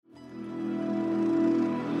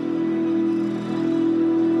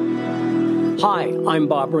Hi, I'm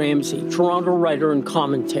Bob Ramsay, Toronto writer and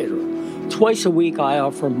commentator. Twice a week, I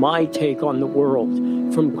offer my take on the world,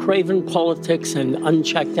 from craven politics and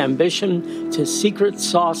unchecked ambition to secret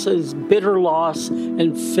sauces, bitter loss,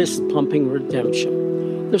 and fist-pumping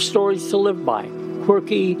redemption. They're stories to live by.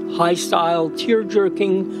 Quirky, high-style,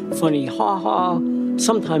 tear-jerking, funny ha-ha,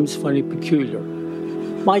 sometimes funny peculiar.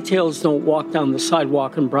 My tales don't walk down the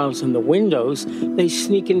sidewalk and browse in the windows. They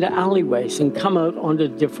sneak into alleyways and come out onto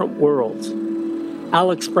different worlds.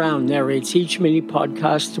 Alex Brown narrates each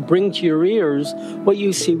mini-podcast to bring to your ears what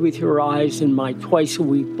you see with your eyes in my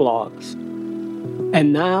twice-a-week blogs.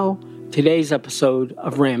 And now, today's episode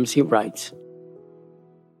of Ramsay Writes.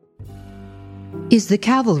 Is the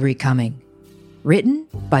Cavalry Coming? Written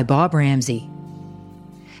by Bob Ramsay.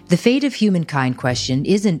 The fate of humankind question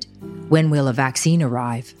isn't, when will a vaccine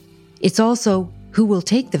arrive? It's also, who will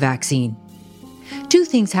take the vaccine? Two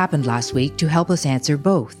things happened last week to help us answer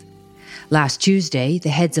both. Last Tuesday, the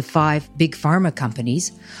heads of 5 big pharma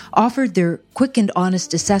companies offered their quick and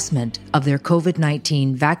honest assessment of their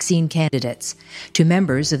COVID-19 vaccine candidates to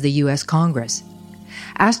members of the U.S. Congress.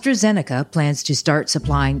 AstraZeneca plans to start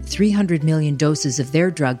supplying 300 million doses of their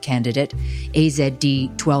drug candidate,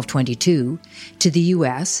 AZD1222, to the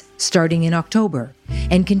U.S. starting in October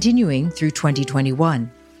and continuing through 2021.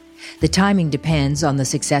 The timing depends on the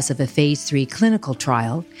success of a Phase 3 clinical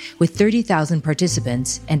trial with 30,000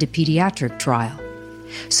 participants and a pediatric trial.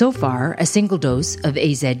 So far, a single dose of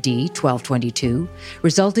AZD1222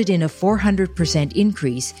 resulted in a 400%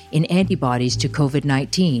 increase in antibodies to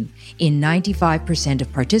COVID-19 in 95%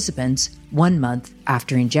 of participants 1 month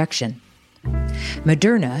after injection.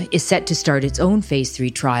 Moderna is set to start its own Phase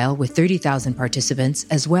 3 trial with 30,000 participants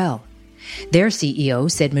as well. Their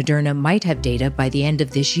CEO said Moderna might have data by the end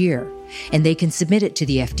of this year, and they can submit it to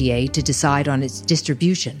the FDA to decide on its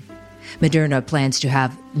distribution. Moderna plans to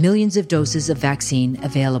have millions of doses of vaccine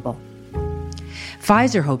available.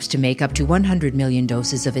 Pfizer hopes to make up to 100 million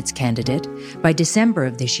doses of its candidate by December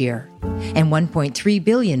of this year, and 1.3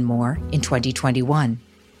 billion more in 2021.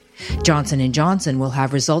 Johnson & Johnson will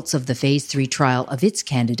have results of the Phase 3 trial of its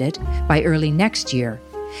candidate by early next year,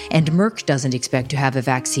 and Merck doesn't expect to have a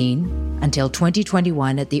vaccine until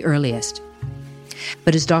 2021 at the earliest.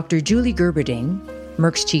 But as Dr. Julie Gerberding,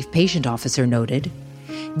 Merck's chief patient officer, noted,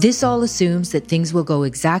 this all assumes that things will go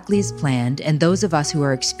exactly as planned, and those of us who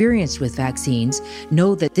are experienced with vaccines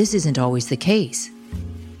know that this isn't always the case.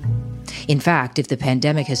 In fact, if the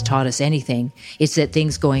pandemic has taught us anything, it's that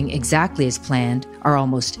things going exactly as planned are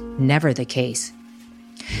almost never the case.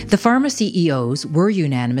 The pharma CEOs were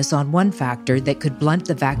unanimous on one factor that could blunt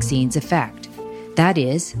the vaccine's effect. That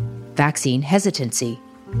is, vaccine hesitancy.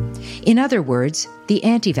 In other words, the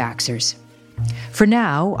anti-vaxxers. For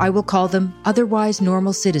now, I will call them otherwise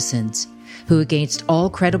normal citizens who, against all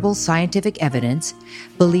credible scientific evidence,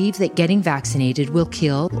 believe that getting vaccinated will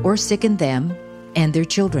kill or sicken them and their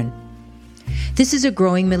children. This is a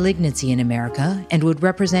growing malignancy in America and would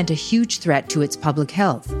represent a huge threat to its public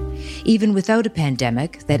health, even without a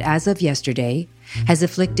pandemic that, as of yesterday, has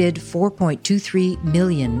afflicted 4.23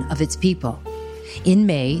 million of its people. In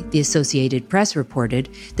May, the Associated Press reported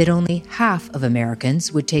that only half of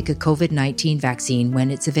Americans would take a COVID-19 vaccine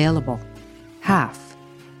when it's available. Half.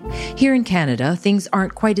 Here in Canada, things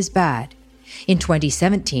aren't quite as bad. In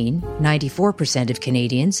 2017, 94% of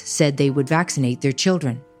Canadians said they would vaccinate their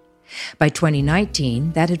children. By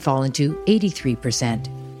 2019, that had fallen to 83%.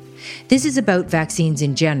 This is about vaccines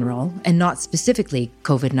in general and not specifically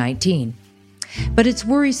COVID-19. But it's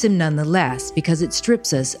worrisome nonetheless because it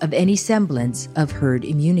strips us of any semblance of herd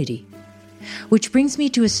immunity. Which brings me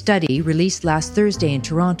to a study released last Thursday in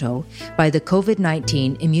Toronto by the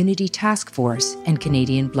COVID-19 Immunity Task Force and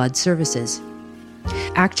Canadian Blood Services.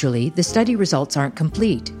 Actually, the study results aren't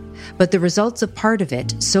complete, but the results of part of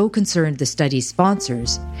it so concerned the study's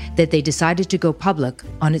sponsors that they decided to go public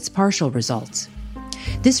on its partial results.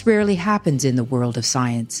 This rarely happens in the world of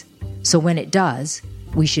science, so when it does,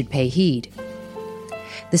 we should pay heed.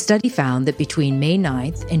 The study found that between May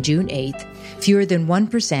 9th and June 8th, fewer than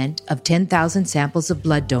 1% of 10,000 samples of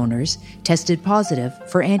blood donors tested positive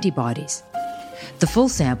for antibodies. The full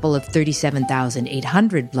sample of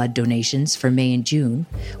 37,800 blood donations for May and June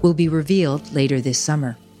will be revealed later this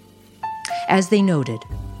summer. As they noted,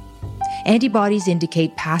 antibodies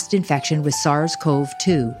indicate past infection with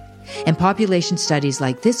SARS-CoV-2, and population studies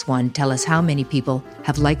like this one tell us how many people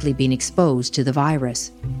have likely been exposed to the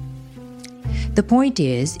virus. The point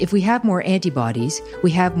is, if we have more antibodies,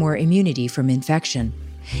 we have more immunity from infection.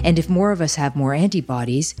 And if more of us have more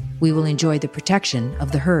antibodies, we will enjoy the protection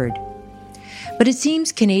of the herd. But it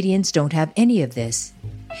seems Canadians don't have any of this.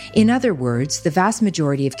 In other words, the vast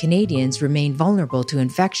majority of Canadians remain vulnerable to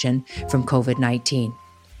infection from COVID-19,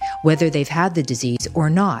 whether they've had the disease or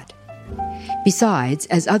not. Besides,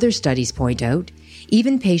 as other studies point out,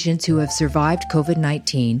 even patients who have survived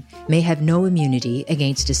COVID-19 may have no immunity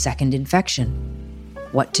against a second infection.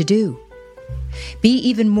 What to do? Be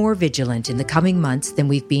even more vigilant in the coming months than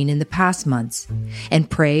we've been in the past months, and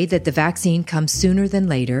pray that the vaccine comes sooner than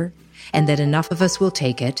later, and that enough of us will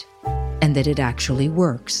take it, and that it actually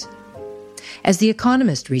works. As The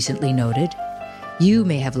Economist recently noted, you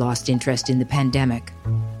may have lost interest in the pandemic.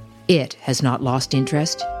 It has not lost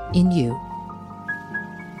interest in you.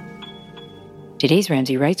 Today's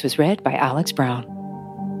Ramsay Writes was read by Alex Brown.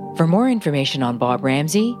 For more information on Bob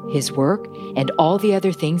Ramsay, his work, and all the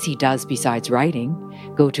other things he does besides writing,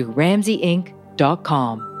 go to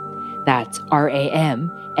ramsayinc.com. That's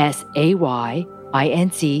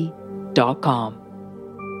RAMSAYINC.com.